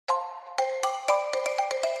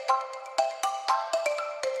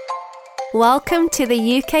Welcome to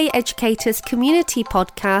the UK Educators Community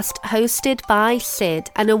Podcast hosted by Sid,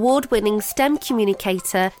 an award-winning STEM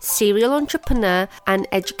communicator, serial entrepreneur and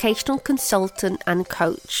educational consultant and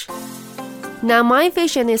coach. Now, my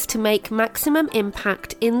vision is to make maximum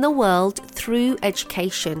impact in the world through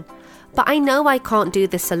education, but I know I can't do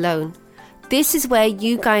this alone. This is where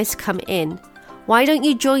you guys come in. Why don't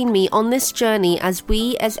you join me on this journey as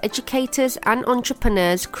we as educators and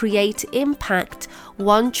entrepreneurs create impact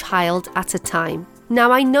one child at a time?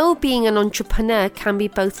 Now, I know being an entrepreneur can be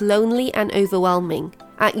both lonely and overwhelming.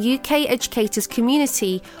 At UK Educators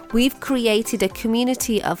Community, we've created a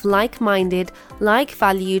community of like-minded,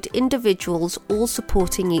 like-valued individuals all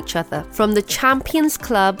supporting each other. From the Champions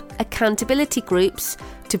Club, accountability groups,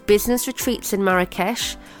 to business retreats in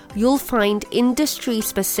Marrakesh, you'll find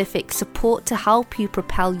industry-specific support to help you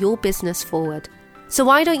propel your business forward. So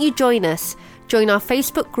why don't you join us? Join our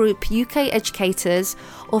Facebook group UK Educators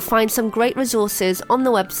or find some great resources on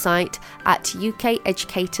the website at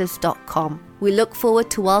ukeducators.com. We look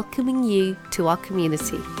forward to welcoming you to our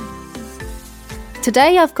community.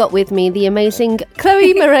 Today I've got with me the amazing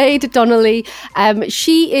Chloe Mairead Donnelly.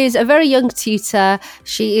 She is a very young tutor.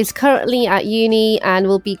 She is currently at uni and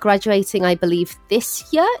will be graduating, I believe,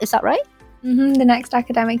 this year. Is that right? The next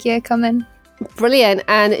academic year coming. Brilliant.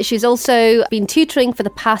 And she's also been tutoring for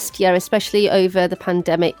the past year, especially over the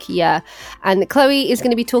pandemic year. And Chloe is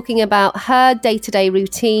going to be talking about her day-to-day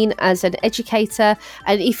routine as an educator.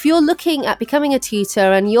 And if you're looking at becoming a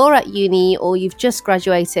tutor and you're at uni or you've just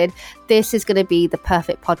graduated, this is going to be the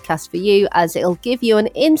perfect podcast for you, as it'll give you an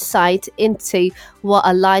insight into what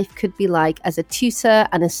a life could be like as a tutor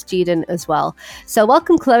and a student as well. So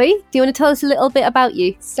welcome, Chloe. Do you want to tell us a little bit about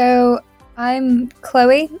you? So I'm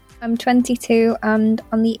Chloe. I'm 22, and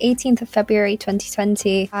on the 18th of February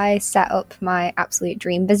 2020, I set up my absolute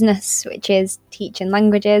dream business, which is teaching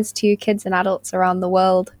languages to kids and adults around the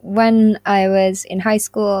world. When I was in high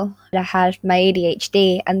school, I had my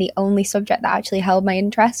ADHD, and the only subject that actually held my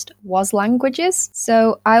interest was languages.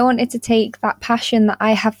 So I wanted to take that passion that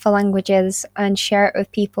I have for languages and share it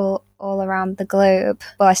with people all around the globe.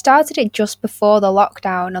 Well, I started it just before the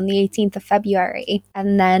lockdown on the 18th of February,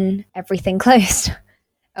 and then everything closed.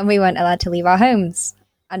 And we weren't allowed to leave our homes.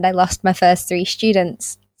 And I lost my first 3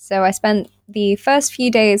 students. So I spent the first few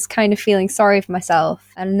days kind of feeling sorry for myself.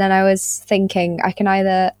 And then I was thinking, I can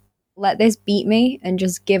either let this beat me and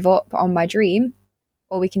just give up on my dream,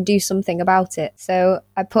 or we can do something about it. So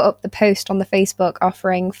I put up the post on the Facebook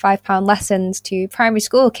offering £5 lessons to primary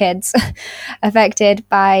school kids affected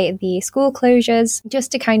by the school closures,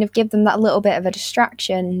 just to kind of give them that little bit of a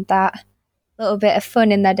distraction, that little bit of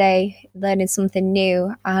fun in their day, learning something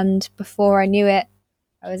new. And before I knew it,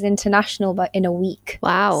 I was international, but in a week.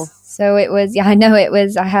 Wow. So it was,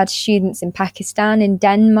 I had students in Pakistan, in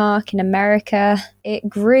Denmark, in America. It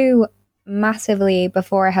grew massively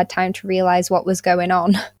before I had time to realize what was going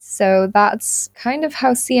on. So that's kind of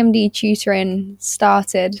how CMD tutoring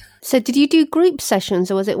started. So did you do group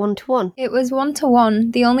sessions or was it one-to-one? It was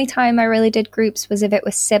one-to-one. The only time I really did groups was if it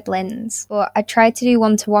was siblings. But I tried to do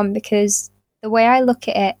one-to-one because the way I look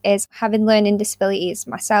at it is, having learning disabilities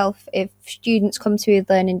myself, if students come to me with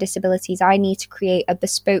learning disabilities, I need to create a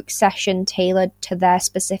bespoke session tailored to their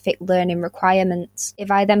specific learning requirements.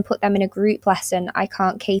 If I then put them in a group lesson, I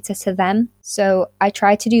can't cater to them. So I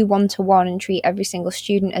try to do one-to-one and treat every single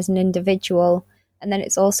student as an individual. And then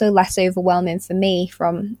it's also less overwhelming for me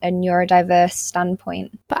from a neurodiverse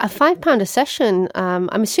standpoint. But at £5 a session,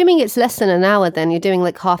 I'm assuming it's less than an hour then. You're doing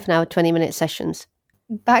like half an hour, 20-minute sessions.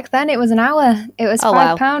 Back then it was an hour. It was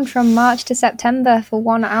 £5 from March to September for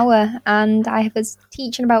 1 hour, and I was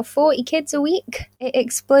teaching about 40 kids a week. It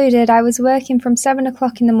exploded. I was working from 7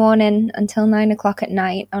 o'clock in the morning until 9 o'clock at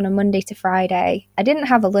night on a Monday to Friday. I didn't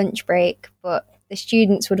have a lunch break, but the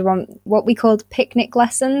students would want what we called picnic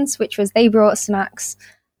lessons, which was they brought snacks.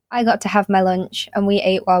 I got to have my lunch and we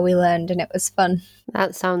ate while we learned, and it was fun.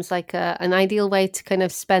 That sounds like an ideal way to kind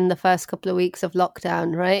of spend the first couple of weeks of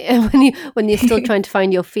lockdown, right? when you're still trying to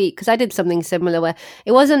find your feet. Because I did something similar where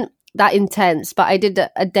it wasn't that intense, but I did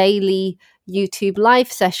a daily YouTube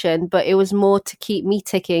live session, but it was more to keep me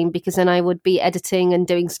ticking, because then I would be editing and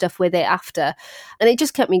doing stuff with it after. And it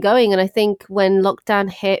just kept me going. And I think when lockdown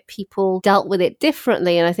hit, people dealt with it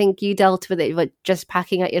differently. And I think you dealt with it by just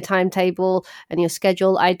packing out your timetable and your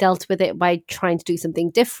schedule. I dealt with it by trying to do something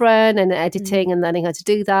different and editing and learning how to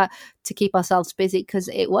do that to keep ourselves busy, because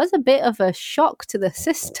it was a bit of a shock to the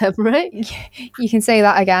system, right? You can say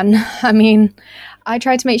that again. I mean, I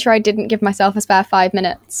tried to make sure I didn't give myself a spare 5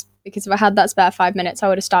 minutes, because if I had that spare 5 minutes, I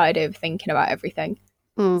would have started overthinking about everything.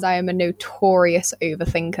 because I am a notorious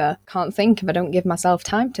overthinker. Can't think if I don't give myself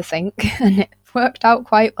time to think, and it worked out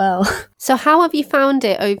quite well. So how have you found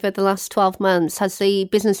it over the last 12 months? Has the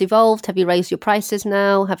business evolved? Have you raised your prices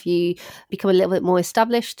now? Have you become a little bit more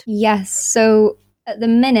established? Yes, so at the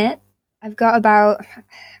minute, I've got about,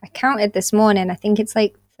 I counted this morning, I think it's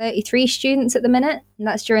like 33 students at the minute, and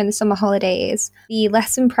that's during the summer holidays. The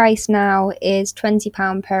lesson price now is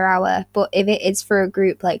 £20 per hour, but if it is for a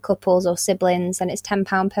group like couples or siblings, then it's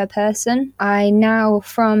 £10 per person. I now,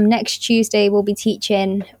 from next Tuesday, will be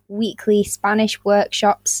teaching weekly Spanish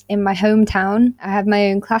workshops in my hometown. I have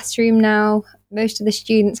my own classroom now. Most of the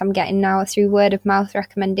students I'm getting now are through word of mouth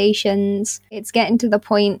recommendations. It's getting to the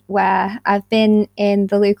point where I've been in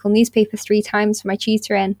the local newspaper 3 times for my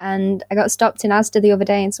tutoring, and I got stopped in Asda the other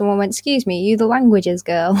day and someone went, "Excuse me, are you the languages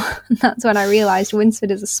girl?" And that's when I realised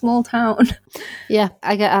Winsford is a small town. Yeah,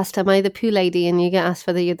 I get asked, am I the poo lady? And you get asked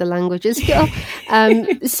whether you're the languages girl.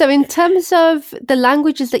 So in terms of the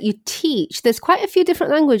languages that you teach, there's quite a few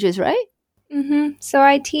different languages, right? Mm-hmm. So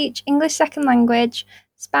I teach English second language,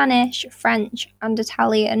 Spanish, French, and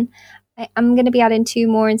Italian. I'm going to be adding 2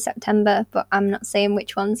 more in September, but I'm not saying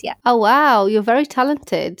which ones yet. Oh, wow. You're very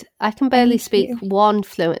talented. I can barely speak one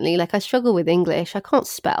fluently. Like, I struggle with English. I can't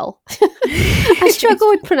spell. I struggle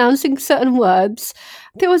with pronouncing certain words.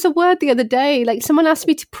 There was a word the other day, like someone asked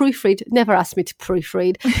me to proofread, never asked me to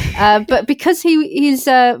proofread. But because he's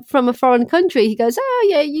from a foreign country, he goes, "Oh,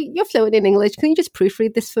 yeah, you're fluent in English. Can you just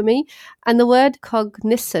proofread this for me?" And the word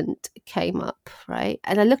cognizant came up, right?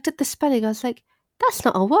 And I looked at the spelling. I was like, that's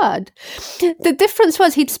not a word. The difference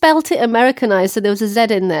was he'd spelt it Americanized, so there was a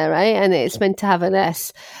Z in there, right? And it's meant to have an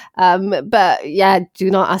S. But yeah,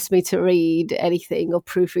 do not ask me to read anything or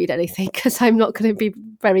proofread anything because I'm not going to be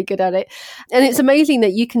very good at it. And it's amazing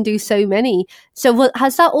that you can do so many. So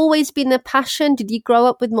has that always been a passion? Did you grow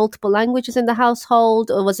up with multiple languages in the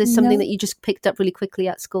household, or was this something that you just picked up really quickly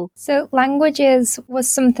at school? So languages was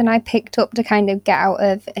something I picked up to kind of get out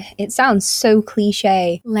of, it sounds so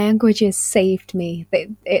cliche, languages saved me.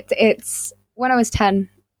 It's when I was 10,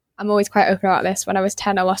 I'm always quite open about this. When I was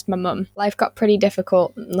 10, I lost my mum. Life got pretty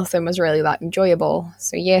difficult. Nothing was really that enjoyable.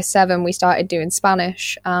 So year 7, we started doing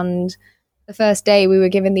Spanish. And the first day we were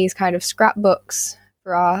given these kind of scrapbooks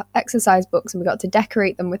for our exercise books, and we got to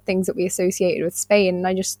decorate them with things that we associated with Spain. And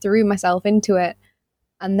I just threw myself into it.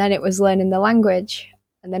 And then it was learning the language.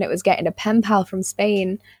 And then it was getting a pen pal from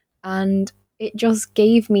Spain. And it just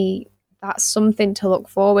gave me that's something to look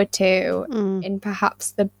forward to in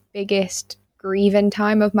perhaps the biggest grieving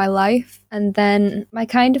time of my life. And then my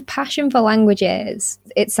kind of passion for languages,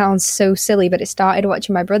 it sounds so silly, but it started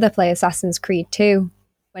watching my brother play Assassin's Creed 2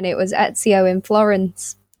 when it was Ezio in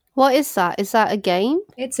Florence. What is that? Is that a game?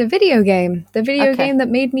 It's a video game. The video game that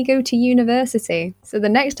made me go to university. So the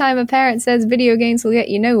next time a parent says video games will get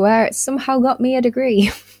you nowhere, it somehow got me a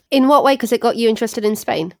degree. In what way? Because it got you interested in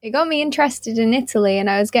Spain? It got me interested in Italy, and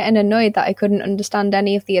I was getting annoyed that I couldn't understand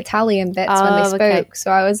any of the Italian bits when they spoke. Okay.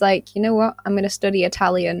 So I was like, you know what? I'm going to study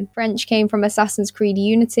Italian. French came from Assassin's Creed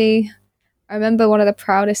Unity. I remember one of the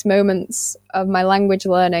proudest moments of my language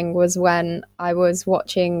learning was when I was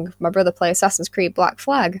watching my brother play Assassin's Creed Black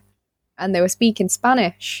Flag, and they were speaking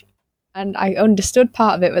Spanish. And I understood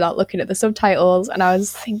part of it without looking at the subtitles, and I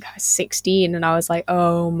was 16, and I was like,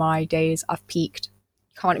 oh my days, I've peaked.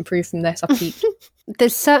 Can't improve from this. I've peaked.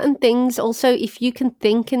 There's certain things also, if you can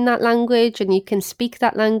think in that language and you can speak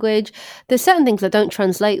that language, there's certain things that don't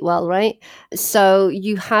translate well, right? So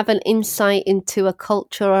you have an insight into a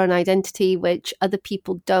culture or an identity which other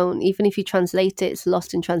people don't. Even if you translate it, it's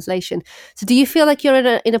lost in translation. So do you feel like you're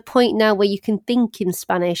in a point now where you can think in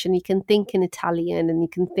Spanish and you can think in Italian and you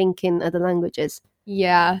can think in other languages?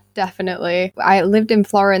 Yeah, definitely. I lived in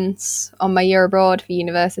Florence on my year abroad for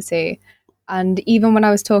university. And even when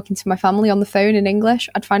I was talking to my family on the phone in English,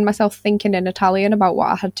 I'd find myself thinking in Italian about what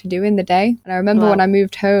I had to do in the day. And I remember when I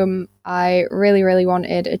moved home, I really, really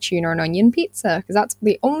wanted a tuna and onion pizza because that's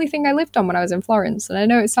the only thing I lived on when I was in Florence. And I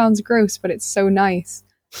know it sounds gross, but it's so nice.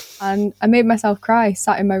 And I made myself cry,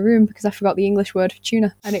 sat in my room because I forgot the English word for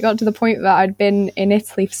tuna. And it got to the point that I'd been in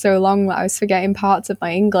Italy for so long that I was forgetting parts of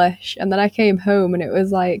my English. And then I came home and it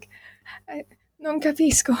was like, non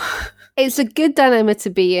capisco. It's a good dilemma to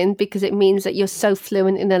be in because it means that you're so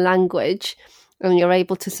fluent in a language and you're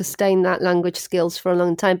able to sustain that language skills for a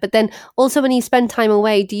long time. But then also when you spend time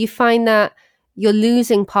away, do you find that you're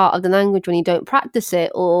losing part of the language when you don't practice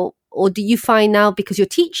it? Or do you find now because you're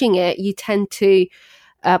teaching it, you tend to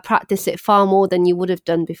practice it far more than you would have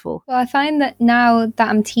done before? Well, I find that now that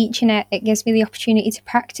I'm teaching it, it gives me the opportunity to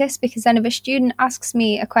practice because then if a student asks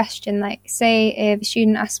me a question, like say if a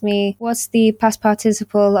student asks me, what's the past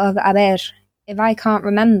participle of haber? if I can't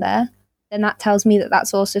remember, then that tells me that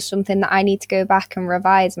that's also something that I need to go back and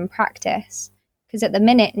revise and practice. Because at the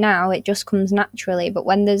minute now, it just comes naturally. But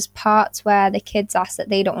when there's parts where the kids ask that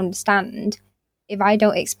they don't understand, if I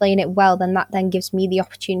don't explain it well, then that then gives me the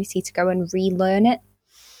opportunity to go and relearn it.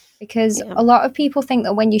 Because a lot of people think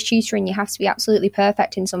that when you're tutoring, you have to be absolutely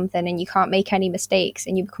perfect in something and you can't make any mistakes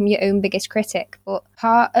and you become your own biggest critic. But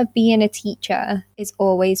part of being a teacher is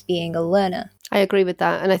always being a learner. I agree with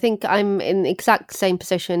that. And I think I'm in the exact same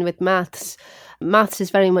position with maths. Maths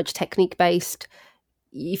is very much technique based.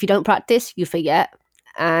 If you don't practice, you forget.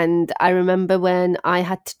 And I remember when I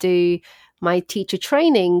had to do my teacher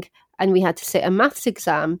training and we had to sit a maths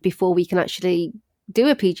exam before we can actually do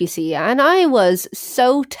a PGCE, and I was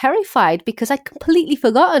so terrified because I'd completely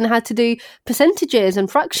forgotten how to do percentages and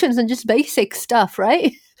fractions and just basic stuff,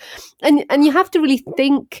 right? And you have to really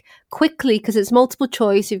think quickly because it's multiple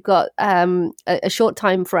choice. You've got a short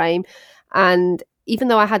time frame, and even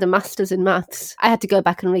though I had a master's in maths, I had to go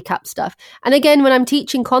back and recap stuff. And again, when I'm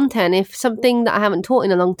teaching content, if something that I haven't taught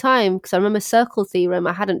in a long time, because I remember circle theorem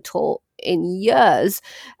I hadn't taught in years,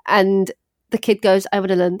 and the kid goes, I would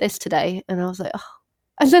have learned this today. And I was like, oh.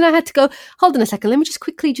 And then I had to go, hold on a second, let me just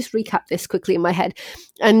quickly recap this quickly in my head.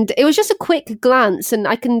 And it was just a quick glance and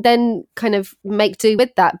I can then kind of make do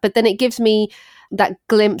with that. But then it gives me that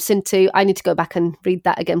glimpse into, I need to go back and read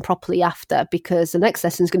that again properly after, because the next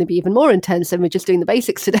lesson is going to be even more intense and we're just doing the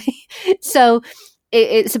basics today. So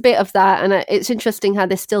it's a bit of that. And it's interesting how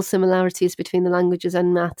there's still similarities between the languages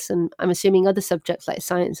and maths. And I'm assuming other subjects like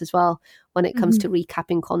science as well, when it comes to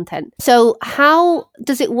recapping content. So how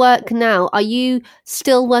does it work now? Are you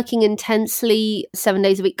still working intensely 7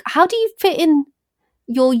 days a week? How do you fit in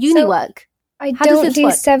your uni work? I don't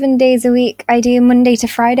do 7 days a week. I do Monday to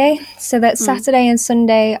Friday. So that Saturday and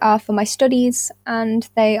Sunday are for my studies and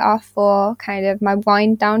they are for kind of my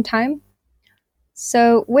wind down time.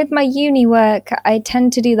 So with my uni work, I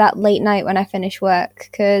tend to do that late night when I finish work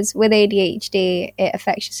because with ADHD, it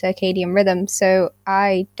affects your circadian rhythm. So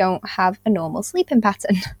I don't have a normal sleeping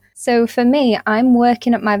pattern. So for me, I'm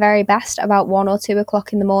working at my very best about 1 or 2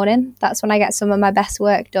 o'clock in the morning. That's when I get some of my best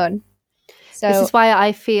work done. So this is why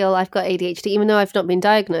I feel I've got ADHD, even though I've not been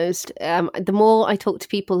diagnosed. The more I talk to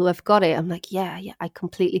people who have got it, I'm like, yeah, I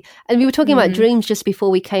completely. And we were talking about dreams just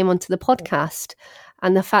before we came onto the podcast,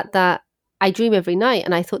 and the fact that I dream every night,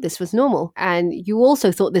 and I thought this was normal, and you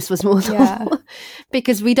also thought this was more normal,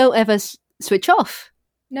 because we don't ever switch off.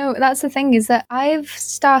 No, that's the thing, is that I've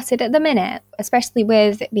started at the minute, especially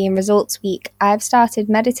with it being results week, I've started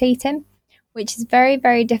meditating, which is very,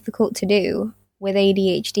 very difficult to do with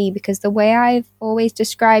ADHD, because the way I've always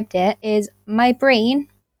described it is my brain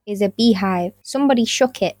is a beehive. Somebody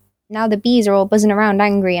shook it. Now the bees are all buzzing around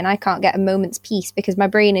angry and I can't get a moment's peace because my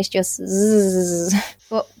brain is just zzz.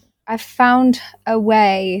 But I've found a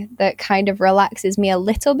way that kind of relaxes me a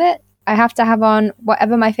little bit. I have to have on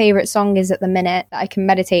whatever my favourite song is at the minute that I can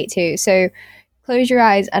meditate to. So close your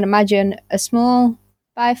eyes and imagine a small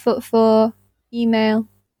 5'4" female,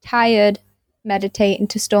 tired, meditating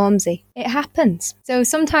to Stormzy. It happens. So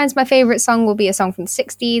sometimes my favourite song will be a song from the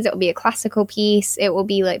 60s, it will be a classical piece, it will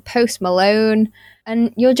be like Post Malone,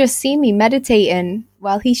 and you'll just see me meditating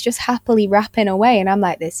while he's just happily rapping away, and I'm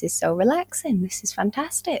like, this is so relaxing, this is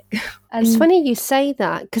fantastic. And it's funny you say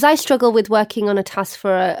that, because I struggle with working on a task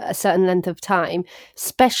for a certain length of time,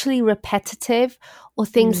 especially repetitive or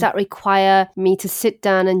things that require me to sit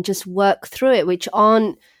down and just work through it, which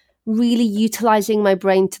aren't really utilizing my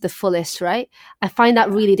brain to the fullest, right? I find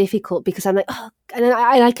that really difficult because I'm like, oh, and then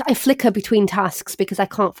I flicker between tasks because I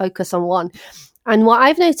can't focus on one. And what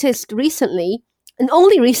I've noticed recently, and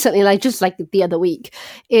only recently, like just like the other week,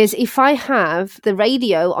 is if I have the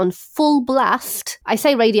radio on full blast, I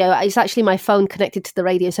say radio, it's actually my phone connected to the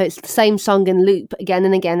radio, so it's the same song in loop again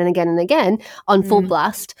and again and again and again on full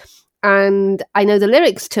blast. And I know the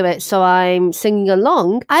lyrics to it, so I'm singing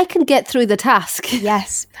along, I can get through the task.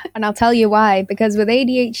 Yes, and I'll tell you why. Because with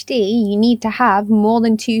ADHD, you need to have more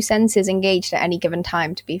than 2 senses engaged at any given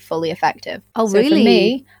time to be fully effective. Oh, so really? For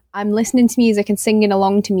me, I'm listening to music and singing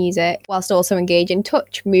along to music whilst also engaging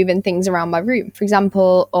touch, moving things around my room, for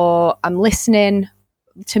example, or I'm listening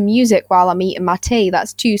to music while I'm eating my tea.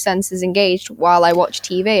 That's 2 senses engaged while I watch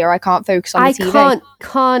TV, or I can't focus on the TV. I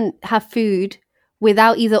can't have food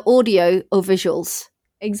without either audio or visuals.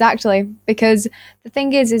 Exactly, because the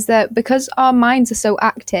thing is that because our minds are so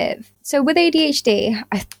active. So with ADHD,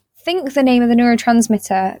 I think the name of the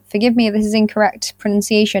neurotransmitter, forgive me if this is incorrect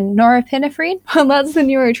pronunciation, norepinephrine. Well, that's the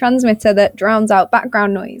neurotransmitter that drowns out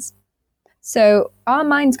background noise. So our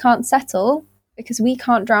minds can't settle because we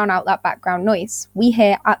can't drown out that background noise. We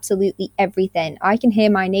hear absolutely everything. I can hear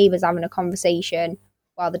my neighbours having a conversation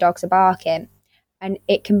while the dogs are barking, and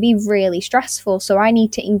it can be really stressful. So I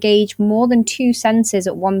need to engage more than 2 senses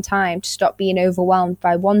at one time to stop being overwhelmed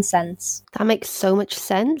by one sense. That makes so much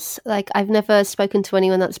sense. Like, I've never spoken to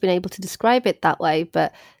anyone that's been able to describe it that way,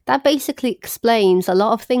 but that basically explains a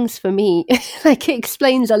lot of things for me. Like, it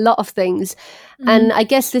explains a lot of things. And I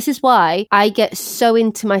guess this is why I get so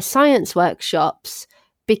into my science workshops,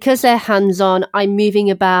 because they're hands-on. I'm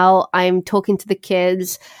moving about, I'm talking to the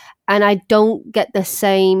kids, and I don't get the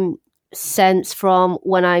same sense from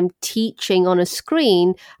when I'm teaching on a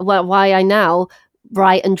screen, why I now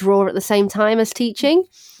write and draw at the same time as teaching.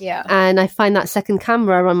 Yeah. And I find that second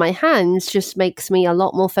camera on my hands just makes me a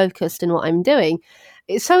lot more focused in what I'm doing.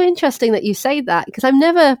 It's so interesting that you say that, because I've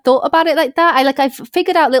never thought about it like that. I've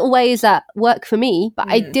figured out little ways that work for me, but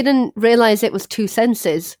I didn't realize it was 2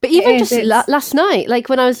 senses. But even last night, like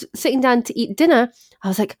when I was sitting down to eat dinner, I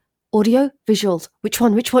was like, audio, visuals, which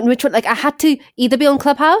one? Like, I had to either be on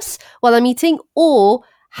Clubhouse while I'm eating or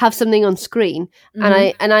have something on screen. And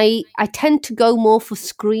I tend to go more for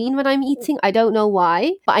screen when I'm eating. I don't know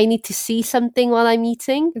why, but I need to see something while I'm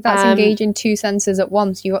eating. That's engaging 2 senses at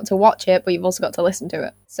once. You've got to watch it, but you've also got to listen to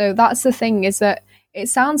it. So that's the thing, is that it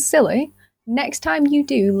sounds silly. Next time you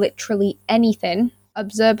do literally anything,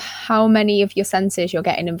 observe how many of your senses you're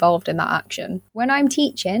getting involved in that action. When I'm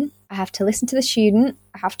teaching, I have to listen to the student,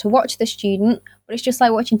 I have to watch the student, but it's just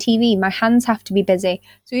like watching TV. My hands have to be busy.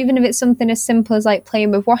 So even if it's something as simple as like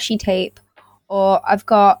playing with washi tape, or I've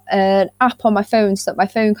got an app on my phone so that my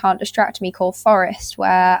phone can't distract me called Forest,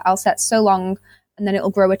 where I'll set so long and then it'll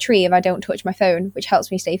grow a tree if I don't touch my phone, which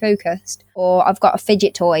helps me stay focused. Or I've got a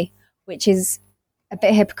fidget toy, which is a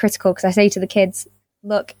bit hypocritical because I say to the kids,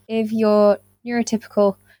 look, if you're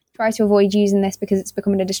neurotypical, try to avoid using this because it's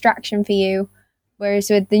becoming a distraction for you.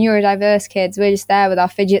 Whereas with the neurodiverse kids, we're just there with our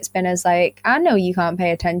fidget spinners like, I know you can't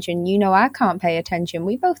pay attention, you know I can't pay attention,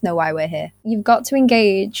 we both know why we're here. You've got to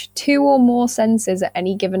engage 2 or more senses at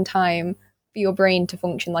any given time for your brain to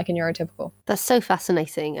function like a neurotypical. That's so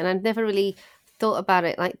fascinating, and I've never really thought about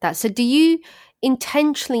it like that. So do you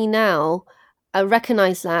intentionally now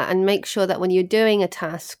recognize that and make sure that when you're doing a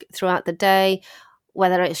task throughout the day,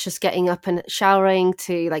 whether it's just getting up and showering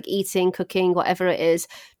to like eating, cooking, whatever it is,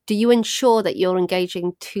 do you ensure that you're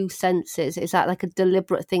engaging 2 senses? Is that like a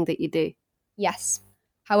deliberate thing that you do? Yes.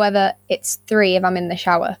 However, it's 3 if I'm in the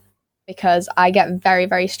shower, because I get very,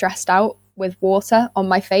 very stressed out with water on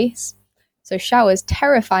my face. So showers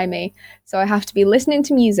terrify me. So I have to be listening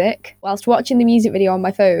to music whilst watching the music video on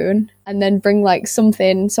my phone, and then bring like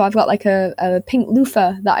something. So I've got like a pink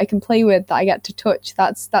loofah that I can play with, that I get to touch.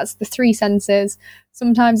 That's the 3 senses.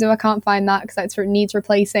 Sometimes if I can't find that because it needs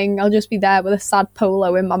replacing, I'll just be there with a sad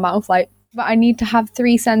polo in my mouth. But I need to have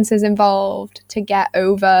 3 senses involved to get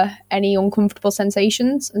over any uncomfortable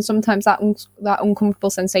sensations. And sometimes that uncomfortable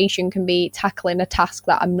sensation can be tackling a task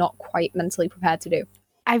that I'm not quite mentally prepared to do.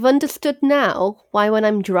 I've understood now why when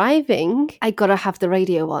I'm driving, I gotta have the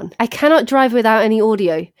radio on. I cannot drive without any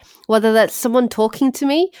audio, whether that's someone talking to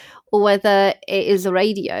me or whether it is a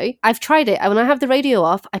radio. I've tried it. And when I have the radio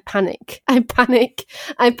off, I panic. I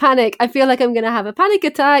feel like I'm going to have a panic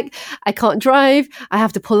attack. I can't drive. I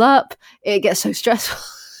have to pull up. It gets so stressful.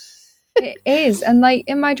 It is. And like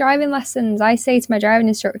in my driving lessons, I say to my driving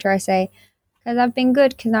instructor, I say, because I've been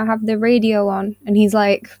good because I have the radio on. And he's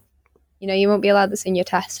like, you won't be allowed this in your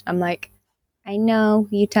test. I'm like, I know,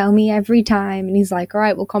 you tell me every time. And he's like, all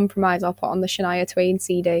right, we'll compromise. I'll put on the Shania Twain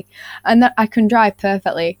CD. And that I can drive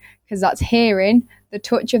perfectly, because that's hearing, the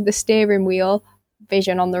touch of the steering wheel,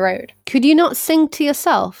 vision on the road. Could you not sing to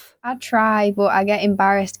yourself? I try, but I get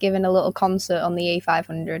embarrassed giving a little concert on the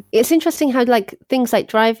A500. It's interesting how like things like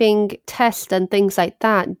driving tests and things like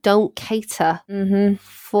that don't cater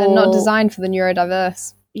for... They're not designed for the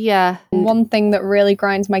neurodiverse. Yeah. One thing that really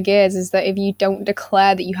grinds my gears is that if you don't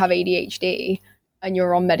declare that you have ADHD and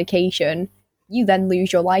you're on medication, you then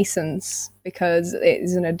lose your license because it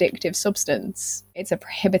is an addictive substance. It's a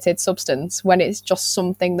prohibited substance when it's just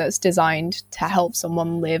something that's designed to help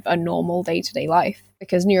someone live a normal day-to-day life.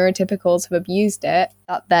 Because neurotypicals have abused it,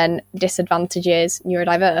 that then disadvantages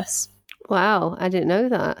neurodiverse. Wow, I didn't know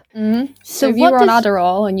that. Mm-hmm. So if you were on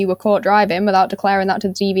Adderall and you were caught driving without declaring that to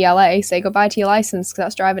the DVLA, say goodbye to your license because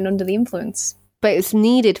that's driving under the influence. But it's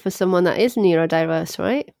needed for someone that is neurodiverse,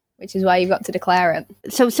 right? Which is why you've got to declare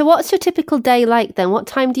it. So what's your typical day like then? What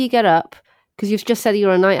time do you get up? Because you've just said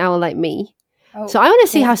you're a night owl like me. Oh, so I want to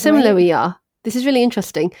see how similar we are. This is really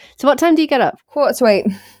interesting. So what time do you get up? 7:45.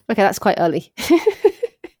 Okay, that's quite early.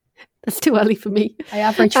 That's too early for me. I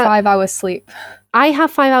average 5 hours sleep. I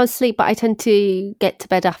have 5 hours sleep, but I tend to get to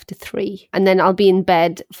bed after 3. And then I'll be in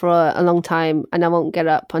bed for a long time and I won't get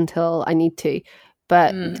up until I need to.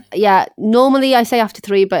 But yeah, normally I say after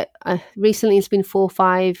 3, but recently it's been 4,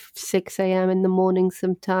 5, 6 a.m. in the morning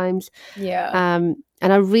sometimes. Yeah.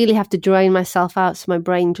 And I really have to drain myself out so my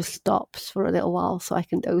brain just stops for a little while so I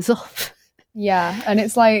can doze off. Yeah. And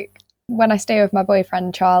it's like when I stay with my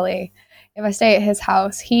boyfriend, Charlie, if I stay at his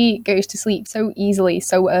house, he goes to sleep so easily,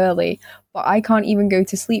 so early, but I can't even go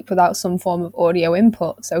to sleep without some form of audio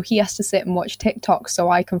input. So he has to sit and watch TikTok so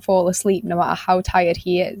I can fall asleep no matter how tired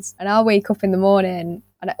he is. And I'll wake up in the morning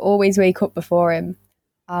and I always wake up before him.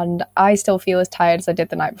 And I still feel as tired as I did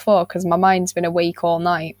the night before because my mind's been awake all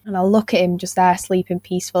night. And I'll look at him just there sleeping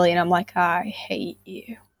peacefully and I'm like, I hate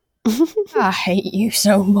you. I hate you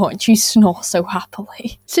so much. You snore so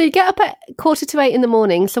happily. So you get up at 7:45 in the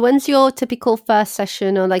morning. So when's your typical first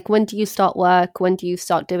session, or like when do you start work? When do you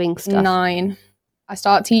start doing stuff? 9. I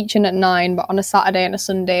start teaching at 9, but on a Saturday and a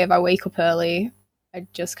Sunday, if I wake up early, I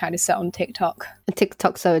just kind of sit on TikTok. And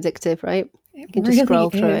TikTok's so addictive, right? You can just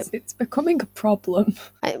scroll through it. It's becoming a problem.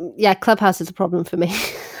 Yeah, Clubhouse is a problem for me.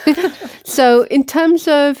 So in terms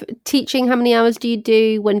of teaching, how many hours do you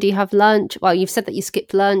do? When do you have lunch? Well, you've said that you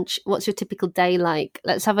skip lunch. What's your typical day like?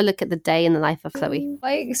 Let's have a look at the day in the life of Chloe.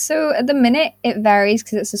 So at the minute, it varies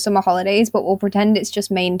because it's the summer holidays, but we'll pretend it's just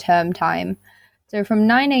main term time. So from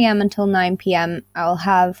 9 a.m. until 9 p.m, I'll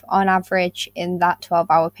have, on average, in that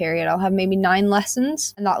 12-hour period, I'll have maybe 9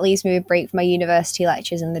 lessons, and that leaves me with a break for my university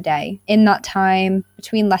lectures in the day. In that time,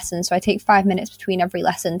 between lessons, so I take 5 minutes between every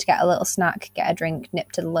lesson to get a little snack, get a drink,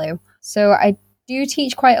 nip to the loo. So I do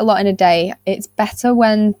teach quite a lot in a day. It's better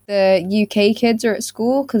when the UK kids are at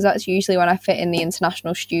school, because that's usually when I fit in the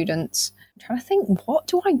international students. I'm trying to think, what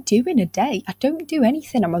do I do in a day? I don't do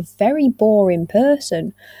anything. I'm a very boring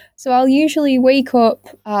person. So I'll usually wake up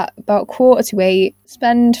at about 7:45,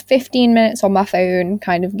 spend 15 minutes on my phone,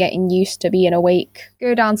 kind of getting used to being awake,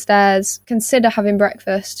 go downstairs, consider having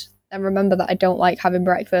breakfast, then remember that I don't like having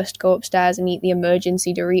breakfast, go upstairs and eat the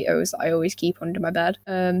emergency Doritos that I always keep under my bed.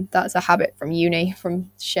 That's a habit from uni,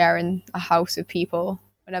 from sharing a house with people.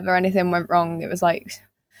 Whenever anything went wrong, it was like,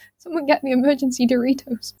 someone get the emergency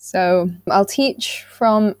Doritos. So I'll teach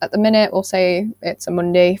from, at the minute, we'll say it's a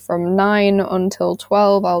Monday, from 9 until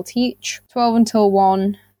 12 I'll teach. 12 until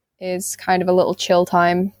 1 is kind of a little chill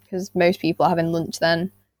time because most people are having lunch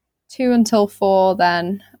then. 2 until 4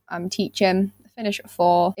 then I'm teaching. I finish at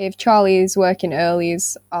 4. If Charlie's working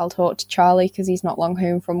earlies, I'll talk to Charlie because he's not long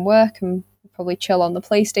home from work and probably chill on the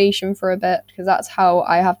PlayStation for a bit because that's how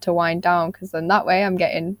I have to wind down, because then that way I'm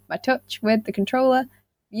getting my touch with the controller,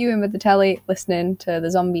 viewing with the telly, listening to the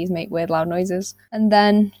zombies make weird loud noises. And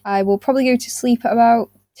then I will probably go to sleep at about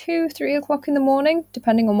 2-3 o'clock in the morning,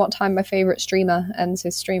 depending on what time my favourite streamer ends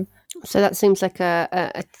his stream. So that seems like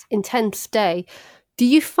a intense day. Do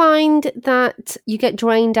you find that you get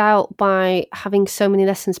drained out by having so many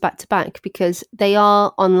lessons back to back because they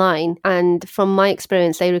are online? And from my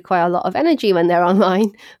experience, they require a lot of energy when they're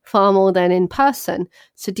online, far more than in person.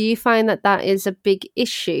 So do you find that that is a big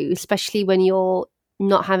issue, especially when you're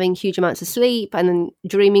not having huge amounts of sleep and then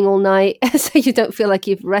dreaming all night so you don't feel like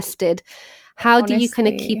you've rested? How Honestly, do you kind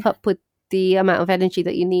of keep up with the amount of energy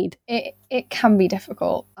that you need? It can be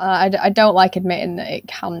difficult. I don't like admitting that it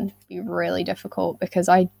can be really difficult because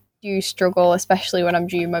I do struggle, especially when I'm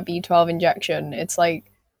due my B12 injection. It's like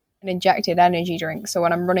an injected energy drink. So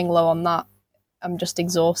when I'm running low on that, I'm just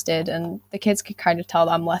exhausted, and the kids can kind of tell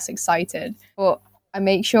that I'm less excited. But I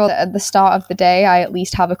make sure that at the start of the day, I at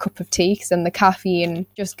least have a cup of tea, because then the caffeine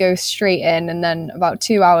just goes straight in. And then about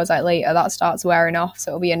 2 hours later, that starts wearing off.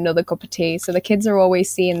 So it'll be another cup of tea. So the kids are always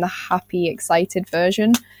seeing the happy, excited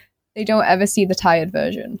version. They don't ever see the tired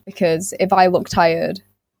version, because if I look tired,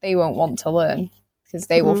 they won't want to learn, because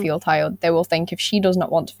they will feel tired. They will think, if she does not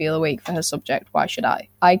want to feel awake for her subject, why should I?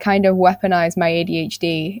 I kind of weaponize my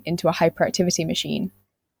ADHD into a hyperactivity machine,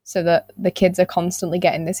 so that the kids are constantly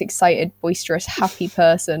getting this excited, boisterous, happy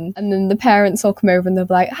person. And then the parents will come over and they'll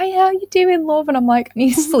be like, "Hi, how you doing, love?" And I'm like, "I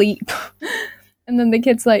need sleep." And then the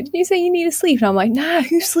kid's like, "Did you say you need to sleep?" And I'm like, "Nah,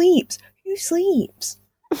 who sleeps? Who sleeps?"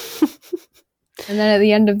 And then at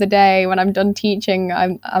the end of the day, when I'm done teaching,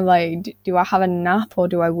 I'm like, do I have a nap or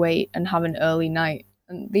do I wait and have an early night?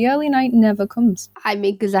 And the early night never comes. I'm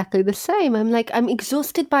exactly the same. I'm like, I'm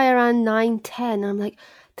exhausted by around 9-10. I'm like,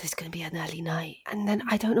 there's going to be an early night. And then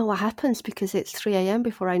I don't know what happens because it's 3 a.m.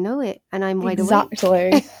 before I know it. And I'm wide awake.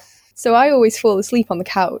 Exactly. So I always fall asleep on the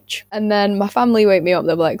couch. And then my family wake me up.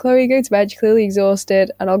 They're like, Chloe, go to bed. You're clearly exhausted.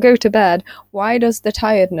 And I'll go to bed. Why does the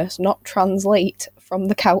tiredness not translate from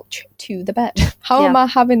the couch to the bed? How am I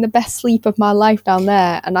having the best sleep of my life down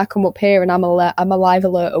there? And I come up here and I'm alive,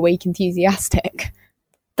 alert, awake, enthusiastic.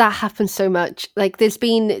 That happens so much. Like there's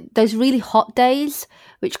been those really hot days,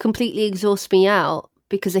 which completely exhaust me out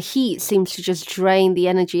because the heat seems to just drain the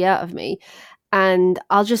energy out of me. And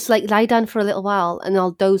I'll just like lie down for a little while and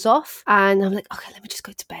I'll doze off. And I'm like, okay, let me just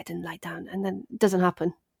go to bed and lie down. And then it doesn't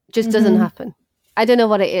happen. It just doesn't happen. I don't know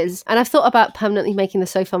what it is. And I've thought about permanently making the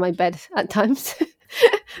sofa my bed at times,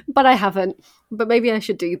 but I haven't. But maybe I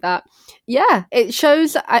should do that. Yeah, it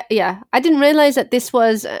shows. I didn't realize that this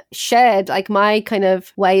was shared. Like my kind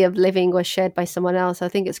of way of living was shared by someone else. I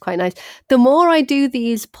think it's quite nice. The more I do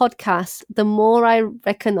these podcasts, the more I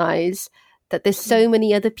recognize that there's so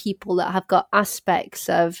many other people that have got aspects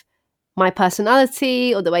of my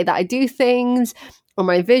personality or the way that I do things or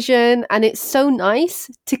my vision. And it's so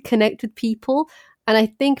nice to connect with people. And I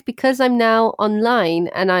think because I'm now online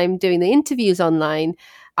and I'm doing the interviews online,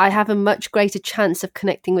 I have a much greater chance of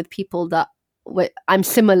connecting with people that I'm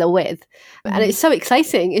similar with. And it's so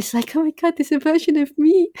exciting. It's like, oh my God, there's a version of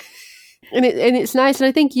me. and it's nice. And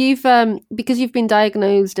I think you've, because you've been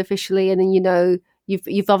diagnosed officially and then, you know,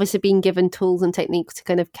 you've obviously been given tools and techniques to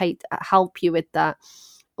kind of help you with that.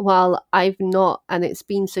 While I've not, and it's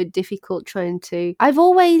been so difficult trying to. I've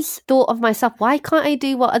always thought of myself, why can't I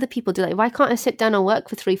do what other people do? Like, why can't I sit down and work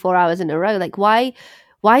for 3-4 hours in a row? Like, why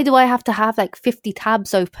do I have to have like 50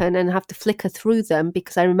 tabs open and have to flicker through them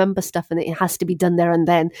because I remember stuff and it has to be done there and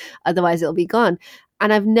then, otherwise it'll be gone.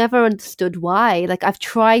 And I've never understood why. Like I've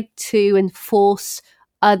tried to enforce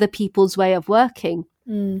other people's way of working.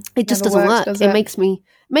 It just doesn't work. It makes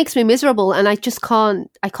me miserable and I can't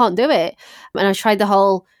do it. And I tried the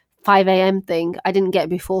whole 5 a.m. thing. I didn't get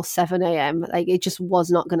before 7 a.m. Like it just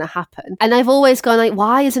was not going to happen. And I've always gone like,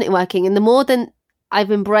 why isn't it working? And the more than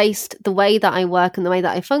I've embraced the way that I work and the way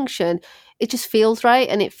that I function, it just feels right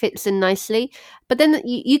and it fits in nicely. But then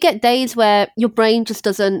you get days where your brain just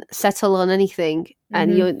doesn't settle on anything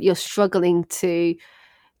and you're struggling to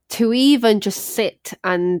even just sit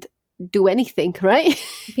and do anything, right?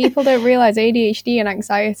 People don't realize ADHD and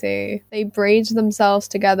anxiety, they braid themselves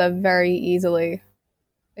together very easily.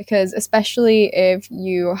 Because especially if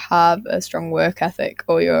you have a strong work ethic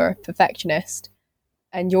or you're a perfectionist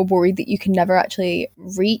and you're worried that you can never actually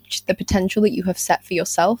reach the potential that you have set for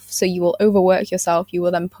yourself, so you will overwork yourself, you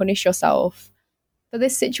will then punish yourself for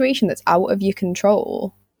this situation that's out of your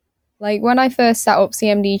control. Like when I first set up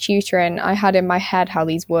CMD tutoring, I had in my head how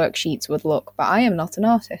these worksheets would look, but I am not an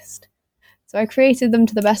artist. So I created them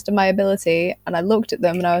to the best of my ability and I looked at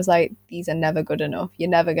them and I was like, these are never good enough. You're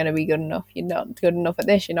never going to be good enough. You're not good enough at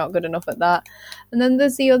this. You're not good enough at that. And then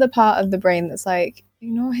there's the other part of the brain that's like,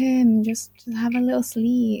 ignore him. Just have a little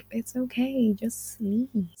sleep. It's okay. Just sleep.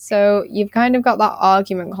 So you've kind of got that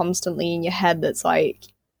argument constantly in your head that's like,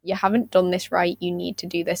 you haven't done this right. You need to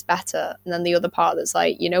do this better. And then the other part that's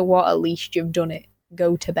like, you know what? At least you've done it.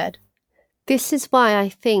 Go to bed. This is why I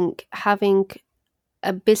think having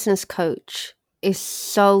a business coach is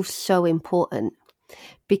so important,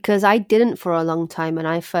 because I didn't for a long time when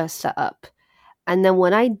I first set up. And then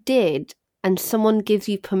when I did, and someone gives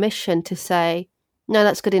you permission to say, no,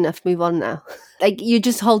 that's good enough, move on now. Like you're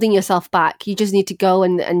just holding yourself back. You just need to go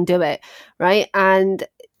and do it, right? And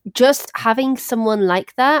just having someone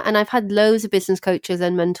like that, and I've had loads of business coaches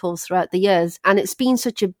and mentors throughout the years, and it's been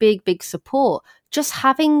such a big support. Just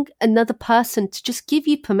having another person to just give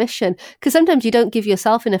you permission, because sometimes you don't give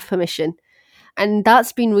yourself enough permission. And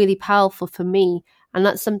that's been really powerful for me. And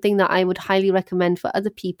that's something that I would highly recommend for other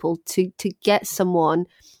people, to get someone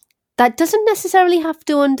that doesn't necessarily have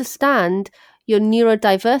to understand your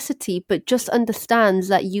neurodiversity, but just understands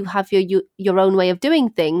that you have your own way of doing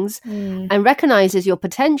things and recognizes your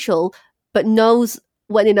potential, but knows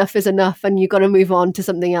when enough is enough and you've got to move on to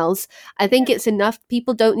something else. I think it's enough.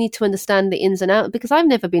 People don't need to understand the ins and outs, because I've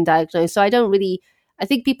never been diagnosed. So I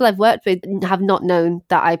think people I've worked with have not known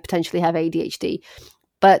that I potentially have ADHD,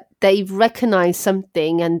 but they've recognized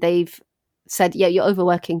something and they've said, yeah, you're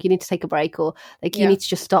overworking, you need to take a break, or like you need to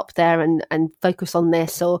just stop there and focus on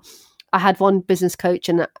this. Or I had one business coach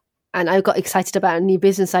and I got excited about a new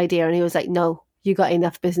business idea and he was like, no, you got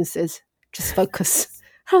enough businesses, just focus.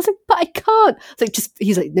 I was like, but I can't.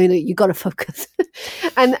 He's like, no, you got to focus.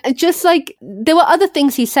 And just like, there were other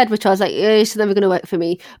things he said, which I was like, it's never going to work for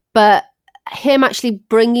me. But him actually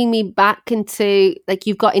bringing me back into like,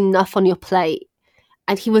 you've got enough on your plate.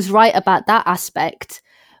 And he was right about that aspect.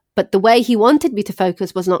 But the way he wanted me to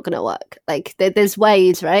focus was not going to work. Like there's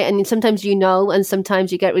ways, right? And sometimes and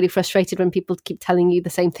sometimes you get really frustrated when people keep telling you the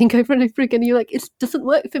same thing over and over again. You're like, it doesn't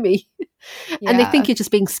work for me. And they think you're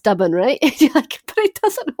just being stubborn, right? You're like, but it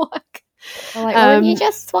doesn't work. They're like, well, you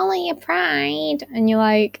just swallow your pride. And you're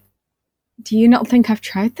like, do you not think I've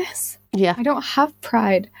tried this? Yeah. I don't have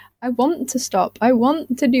pride. I want to stop. I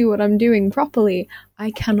want to do what I'm doing properly.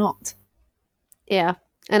 I cannot. Yeah.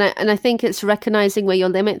 And I think it's recognizing where your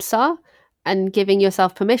limits are and giving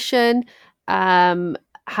yourself permission, having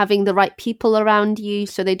the right people around you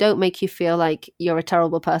so they don't make you feel like you're a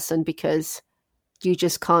terrible person because you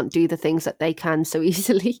just can't do the things that they can so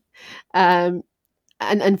easily. And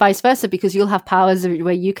vice versa, because you'll have powers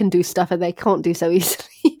where you can do stuff and they can't do so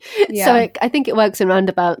easily. Yeah. So I think it works in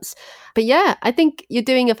roundabouts. But yeah, I think you're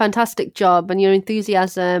doing a fantastic job, and your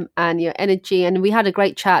enthusiasm and your energy. And we had a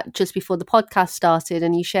great chat just before the podcast started,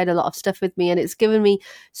 and you shared a lot of stuff with me, and it's given me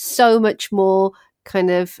so much more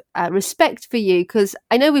kind of respect for you, because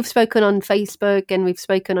I know we've spoken on Facebook and we've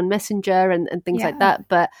spoken on Messenger and things like that,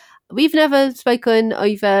 but we've never spoken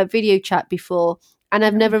over video chat before, and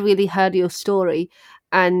I've never really heard your story.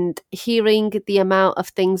 And hearing the amount of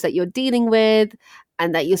things that you're dealing with,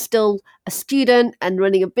 and that you're still a student and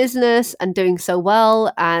running a business and doing so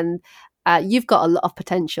well, and you've got a lot of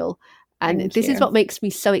potential. And this is what makes me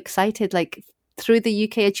so excited. Like through the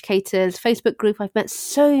UK Educators Facebook group, I've met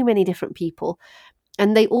so many different people,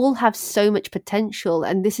 and they all have so much potential.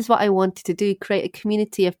 And this is what I wanted to do, create a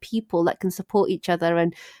community of people that can support each other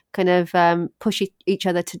and kind of push each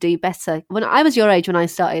other to do better. When I was your age, when I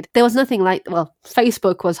started, there was nothing like, well,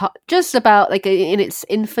 Facebook was just about like in its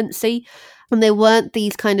infancy, and there weren't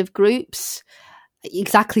these kind of groups.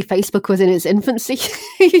 Exactly, Facebook was in its infancy.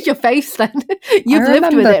 Your face then. You've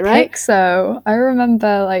lived with it, right? Pixo. I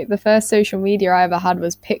remember like the first social media I ever had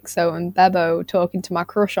was Pixo and Bebo talking to my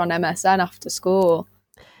crush on MSN after school.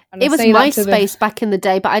 And it was MySpace back in the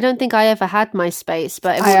day, but I don't think I ever had MySpace.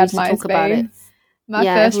 But everyone used to talk about it. My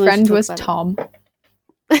first friend was Tom.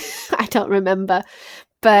 I don't remember.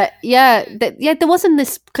 But yeah, there wasn't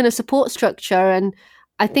this kind of support structure, and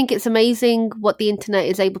I think it's amazing what the internet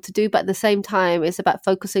is able to do, but at the same time, it's about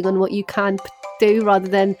focusing on what you can do rather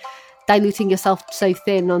than diluting yourself so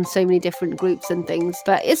thin on so many different groups and things.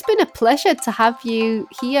 But it's been a pleasure to have you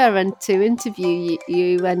here and to interview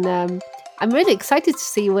you, and I'm really excited to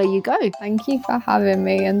see where you go. Thank you for having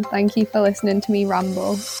me, and thank you for listening to me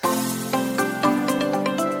ramble.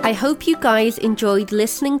 I hope you guys enjoyed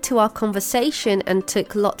listening to our conversation and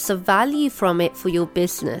took lots of value from it for your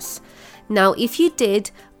business. Now, if you did,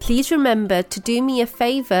 please remember to do me a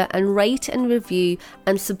favor and rate and review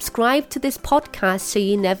and subscribe to this podcast so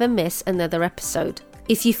you never miss another episode.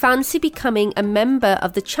 If you fancy becoming a member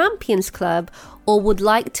of the Champions Club, or would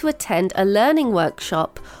like to attend a learning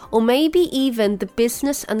workshop, or maybe even the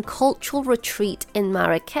business and cultural retreat in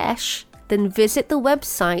Marrakesh, then visit the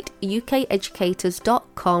website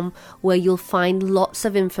ukeducators.com, where you'll find lots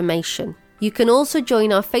of information. You can also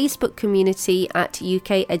join our Facebook community at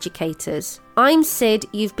UK Educators. I'm Sid,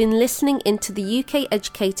 you've been listening into the UK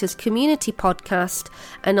Educators Community Podcast,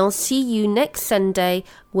 and I'll see you next Sunday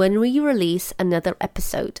when we release another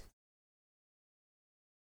episode.